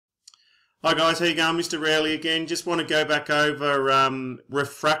Hi guys, how you going? Mr. Rowley again. Just want to go back over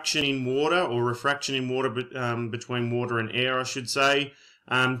refraction in water, or refraction in water between water and air, I should say.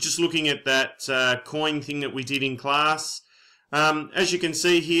 Just looking at that coin thing that we did in class. As you can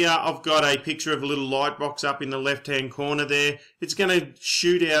see here, I've got a picture of a little light box up in the left-hand corner there. It's going to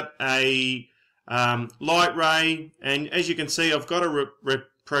shoot out a light ray, and as you can see, I've got a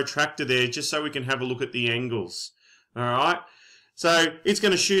protractor there just so we can have a look at the angles. Alright. So it's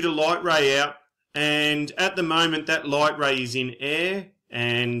going to shoot a light ray out, and at the moment that light ray is in air,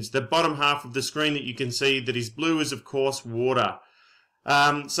 and the bottom half of the screen that you can see that is blue is of course water.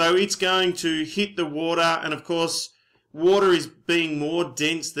 So it's going to hit the water, and of course water is being more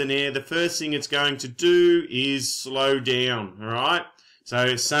dense than air. The first thing it's going to do is slow down. Alright,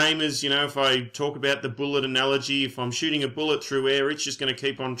 so same as, if I talk about the bullet analogy, if I'm shooting a bullet through air, it's just going to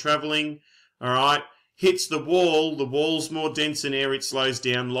keep on travelling. Alright, hits the wall's more dense than air, it slows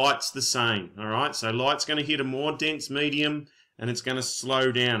down. Light's the same. Alright, so light's going to hit a more dense medium and it's going to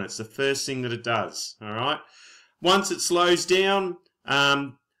slow down. It's the first thing that it does. Alright, once it slows down,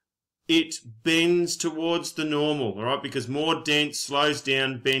 it bends towards the normal. Alright, because more dense slows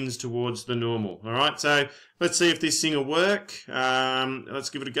down, bends towards the normal. Alright, so let's see if this thing will work. Let's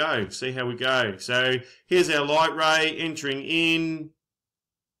give it a go, see how we go. So here's our light ray entering in.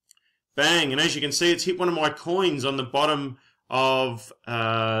 Bang, and as you can see, it's hit one of my coins on the bottom of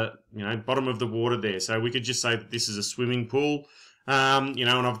bottom of the water there. So we could just say that this is a swimming pool, and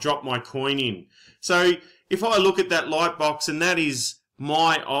I've dropped my coin in. So if I look at that light box, and that is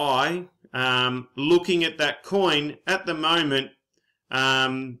my eye looking at that coin at the moment,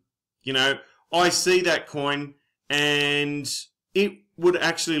 I see that coin, and it would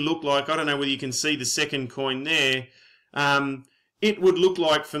actually look like, I don't know whether you can see the second coin there. It would look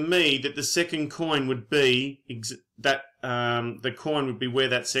like for me that the second coin would be the coin would be where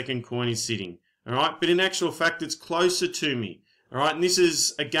that second coin is sitting. All right, but in actual fact, it's closer to me. All right, and this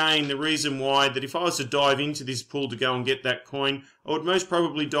is again the reason why that if I was to dive into this pool to go and get that coin, I would most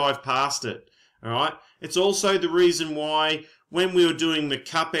probably dive past it. All right, it's also the reason why when we were doing the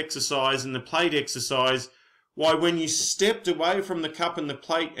cup exercise and the plate exercise, why when you stepped away from the cup and the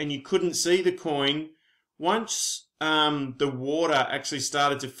plate and you couldn't see the coin, once the water actually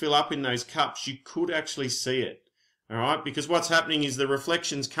started to fill up in those cups, you could actually see it. Alright, because what's happening is the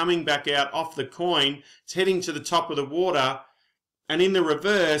reflection's coming back out off the coin, it's heading to the top of the water, and in the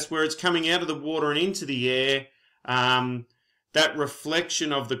reverse, where it's coming out of the water and into the air, that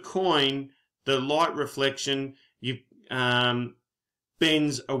reflection of the coin, the light reflection,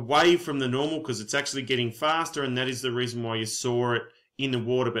 bends away from the normal because it's actually getting faster, and that is the reason why you saw it in the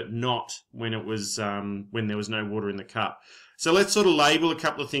water, but not when it was when there was no water in the cup. So let's sort of label a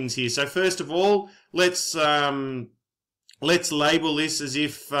couple of things here. So first of all, let's label this as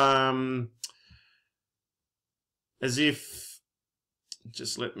if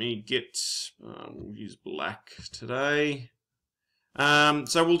just let me get we'll use black today.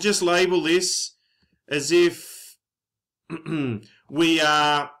 So we'll just label this as if we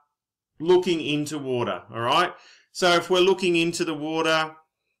are looking into water. All right. So if we're looking into the water,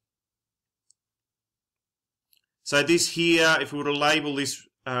 so this here, if we were to label this,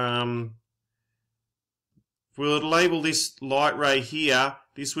 light ray here,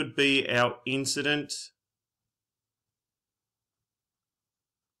 this would be our incident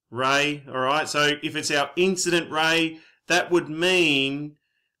ray. All right. So if it's our incident ray, that would mean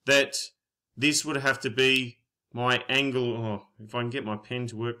that this would have to be my angle. Oh, if I can get my pen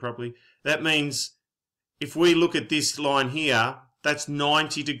to work properly, that means if we look at this line here, that's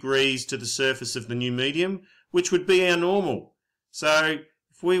 90 degrees to the surface of the new medium, which would be our normal. So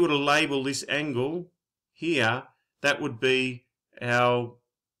if we were to label this angle here, that would be our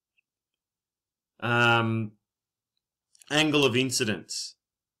angle of incidence.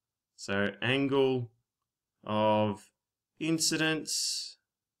 So angle of incidence.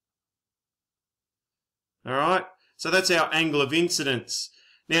 All right, so that's our angle of incidence.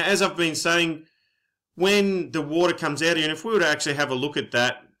 Now, as I've been saying, when the water comes out here, and if we were to actually have a look at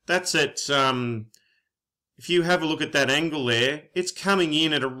that, that's at, if you have a look at that angle there, it's coming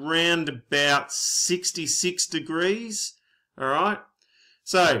in at around about 66 degrees, all right?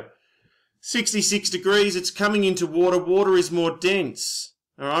 So, 66 degrees, it's coming into water. Water is more dense,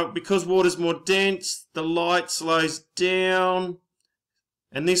 all right? Because water's more dense, the light slows down.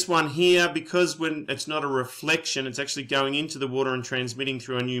 And this one here, because when it's not a reflection, it's actually going into the water and transmitting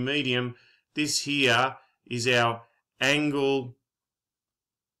through a new medium, this here is our angle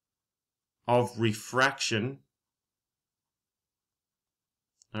of refraction.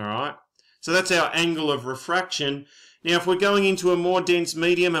 All right. So that's our angle of refraction. Now, if we're going into a more dense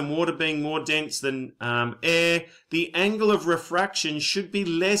medium and water being more dense than air, the angle of refraction should be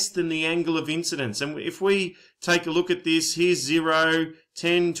less than the angle of incidence. And if we take a look at this, here's 0,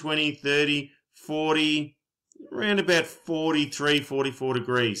 10, 20, 30, 40, around about 43, 44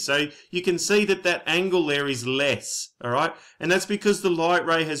 degrees. So you can see that that angle there is less, all right? And that's because the light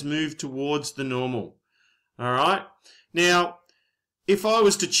ray has moved towards the normal, all right? Now, if I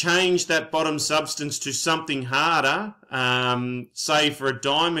was to change that bottom substance to something harder, say for a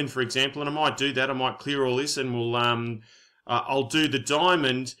diamond, for example, and I might do that, I might clear all this and I'll do the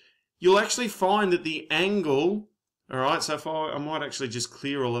diamond, you'll actually find that the angle, all right, so if I might actually just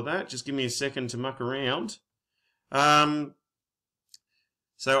clear all of that, just give me a second to muck around. So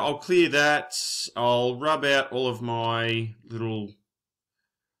I'll clear that, I'll rub out all of my little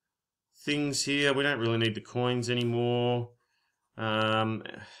things here, we don't really need the coins anymore. Rub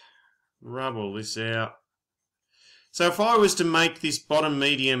all this out. So if I was to make this bottom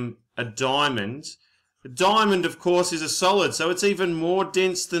medium a diamond, the diamond of course is a solid, so it's even more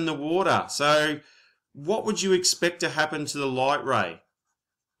dense than the water. So what would you expect to happen to the light ray?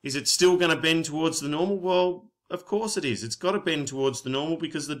 Is it still going to bend towards the normal? Well, of course it is. It's got to bend towards the normal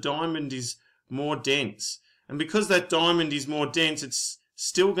because the diamond is more dense. And because that diamond is more dense, it's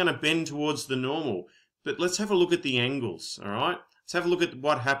still going to bend towards the normal. But let's have a look at the angles, all right? Let's have a look at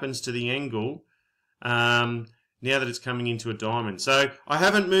what happens to the angle now that it's coming into a diamond. So I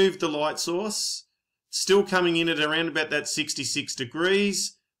haven't moved the light source. Still coming in at around about that 66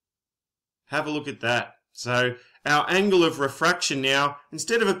 degrees. Have a look at that. So our angle of refraction now,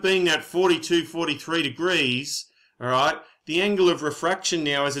 instead of it being that 42, 43 degrees, all right, the angle of refraction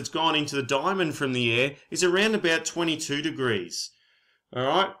now as it's gone into the diamond from the air is around about 22 degrees, all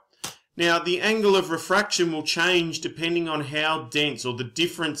right? Now, the angle of refraction will change depending on how dense, or the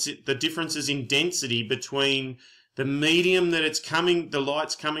differences in density between the medium that the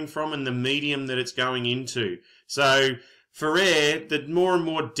light's coming from and the medium that it's going into. So, for air, the more and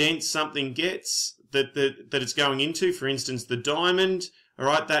more dense something gets that it's going into, for instance, the diamond, all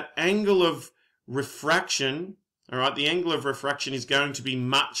right, that angle of refraction, all right, the angle of refraction is going to be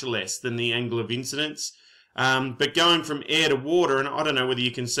much less than the angle of incidence. But going from air to water, and I don't know whether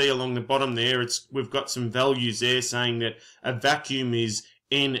you can see along the bottom there, we've got some values there saying that a vacuum is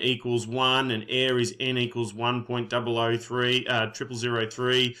n equals 1 and air is n equals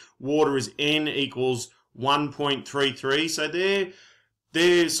 1.003, water is n equals 1.33. So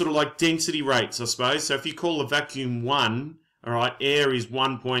they're sort of like density rates, I suppose. So if you call a vacuum 1, all right, air is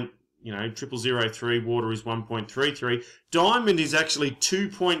 1.003, water is 1.33. Diamond is actually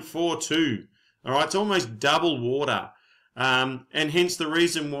 2.42. All right, it's almost double water, and hence the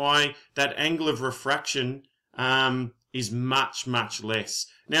reason why that angle of refraction is much, much less.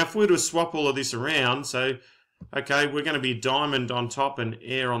 Now, if we were to swap all of this around, so, okay, we're going to be diamond on top and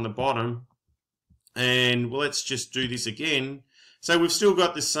air on the bottom, and well, let's just do this again. So we've still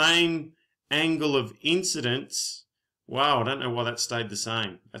got the same angle of incidence. Wow, I don't know why that stayed the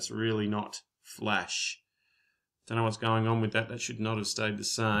same. That's really not flash. Don't know what's going on with that. That should not have stayed the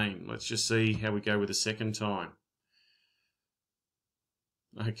same. Let's just see how we go with the second time.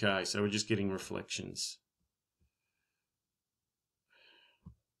 Okay, so we're just getting reflections.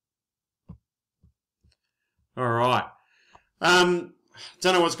 All right. Don't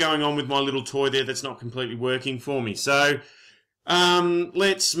know what's going on with my little toy there. That's not completely working for me. So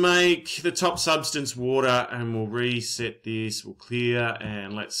let's make the top substance water, and we'll reset this. We'll clear,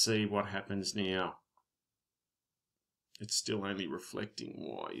 and let's see what happens now. It's still only reflecting.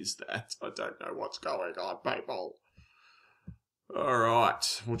 Why is that? I don't know what's going on, people.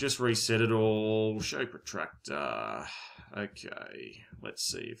 Alright, we'll just reset it all. Show protractor. Okay, let's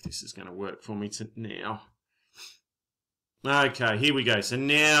see if this is going to work for me now. Okay, here we go. So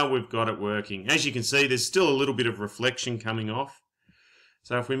now we've got it working. As you can see, there's still a little bit of reflection coming off.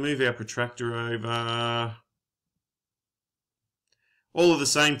 So if we move our protractor over, all of the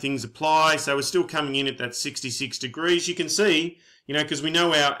same things apply. So we're still coming in at that 66 degrees. You can see, you know, because we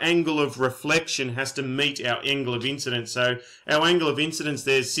know our angle of reflection has to meet our angle of incidence. So our angle of incidence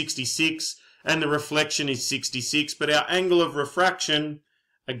there is 66 and the reflection is 66. But our angle of refraction,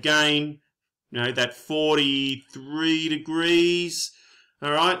 again, you know, that 43 degrees.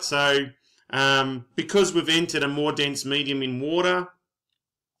 All right, so because we've entered a more dense medium in water,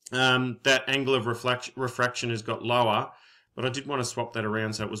 that angle of refraction has got lower. But I did want to swap that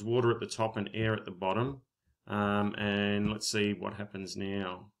around so it was water at the top and air at the bottom. And let's see what happens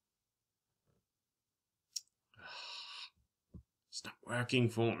now. It's not working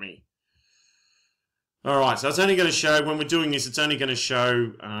for me. Alright, so it's only going to show, when we're doing this, it's only going to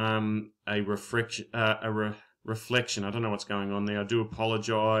show a refraction, reflection. I don't know what's going on there. I do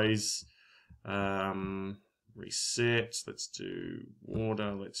apologize. Reset. Let's do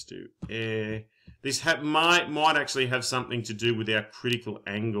water. Let's do air. This might actually have something to do with our critical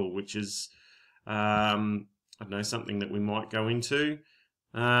angle, which is, I don't know, something that we might go into.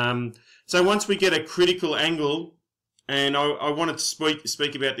 So once we get a critical angle, and I wanted to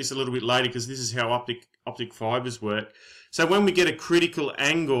speak about this a little bit later because this is how optic fibers work. So when we get a critical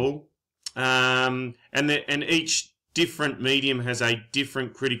angle, and each different medium has a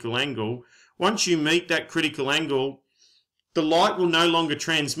different critical angle, once you meet that critical angle, the light will no longer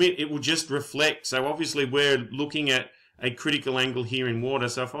transmit, it will just reflect. So obviously we're looking at a critical angle here in water.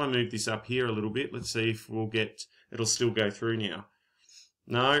 So if I move this up here a little bit, let's see if it'll still go through now.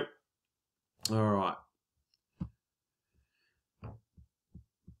 No? Alright.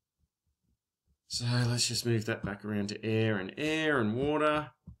 So let's just move that back around to air and water.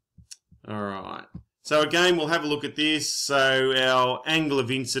 Alright. So again, we'll have a look at this. So our angle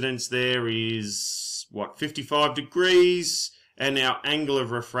of incidence there is, what, 55 degrees. And our angle of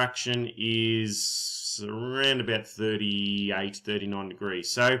refraction is around about 38, 39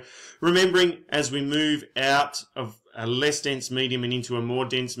 degrees. So remembering, as we move out of a less dense medium and into a more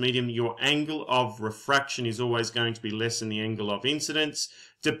dense medium, your angle of refraction is always going to be less than the angle of incidence,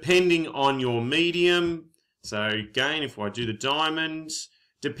 depending on your medium. So again, if I do the diamond,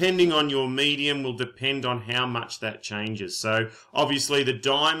 depending on your medium will depend on how much that changes. So obviously the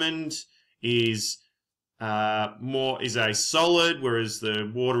diamond is a solid, whereas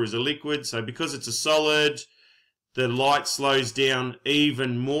the water is a liquid. So because it's a solid, the light slows down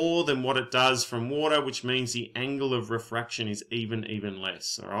even more than what it does from water, which means the angle of refraction is even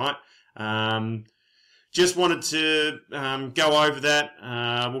less. All right. Just wanted to go over that.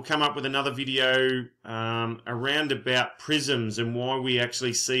 We'll come up with another video around about prisms and why we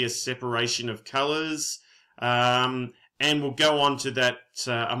actually see a separation of colours. And we'll go on to that.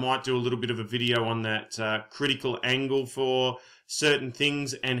 I might do a little bit of a video on that critical angle for certain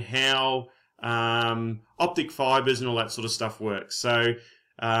things and how optic fibers and all that sort of stuff works. So,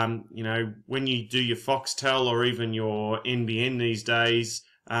 you know, when you do your Foxtel or even your NBN these days,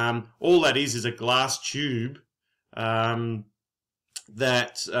 all that is a glass tube that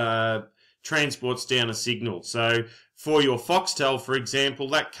transports down a signal. So for your Foxtel, for example,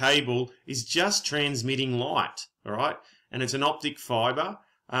 that cable is just transmitting light, all right? And it's an optic fiber,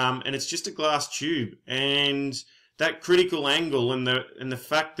 and it's just a glass tube. And that critical angle and the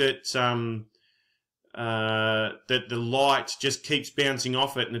fact that that the light just keeps bouncing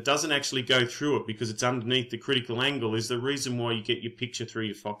off it and it doesn't actually go through it because it's underneath the critical angle is the reason why you get your picture through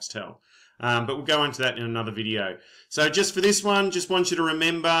your Foxtel. But we'll go into that in another video. So just for this one, just want you to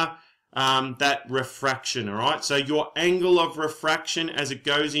remember that refraction, all right? So your angle of refraction as it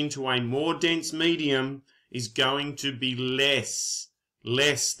goes into a more dense medium is going to be less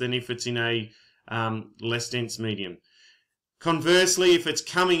than if it's in a less dense medium. Conversely, if it's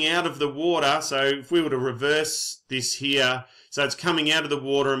coming out of the water, so if we were to reverse this here, so it's coming out of the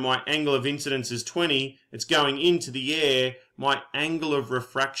water and my angle of incidence is 20, it's going into the air, my angle of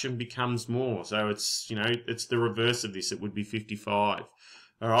refraction becomes more. So it's, you know, it's the reverse of this, it would be 55.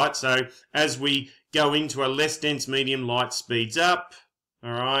 All right, so as we go into a less dense medium, light speeds up.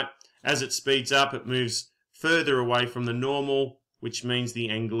 All right, as it speeds up, it moves further away from the normal, which means the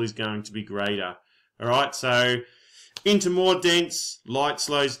angle is going to be greater. All right, so into more dense, light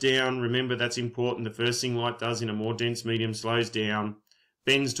slows down. Remember, that's important. The first thing light does in a more dense medium slows down,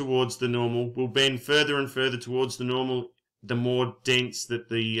 bends towards the normal, will bend further and further towards the normal the more dense that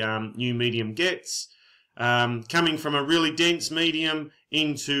the new medium gets. Coming from a really dense medium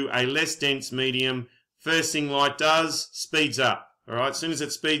into a less dense medium, first thing light does, speeds up. All right, as soon as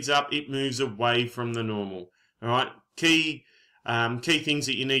it speeds up, it moves away from the normal. All right, key things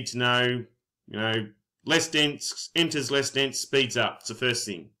that you need to know, you know, less dense, enters less dense, speeds up. It's the first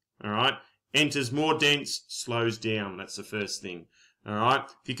thing. All right, enters more dense, slows down. That's the first thing. All right,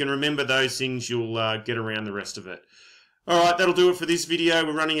 if you can remember those things, you'll get around the rest of it. All right, that'll do it for this video.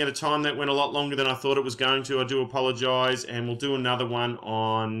 We're running out of time. That went a lot longer than I thought it was going to. I do apologize, and we'll do another one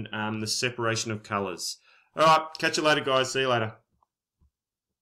on the separation of colors. All right, catch you later, guys. See you later.